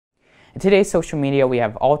In today's social media, we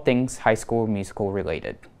have all things High School Musical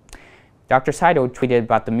related. Dr. Seidel tweeted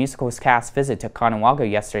about the musical's cast visit to Caughnawaga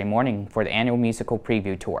yesterday morning for the annual musical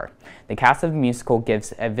preview tour. The cast of the musical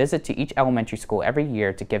gives a visit to each elementary school every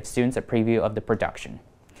year to give students a preview of the production.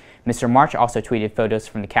 Mr. March also tweeted photos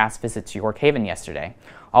from the cast visit to York Haven yesterday.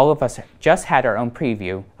 All of us just had our own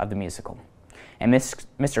preview of the musical. And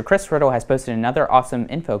Mr. Chris Riddle has posted another awesome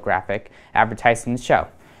infographic advertising the show,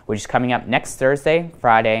 which is coming up next Thursday,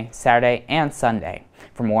 Friday, Saturday, and Sunday.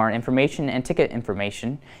 For more information and ticket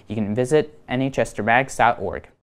information, you can visit nhsdramatics.org.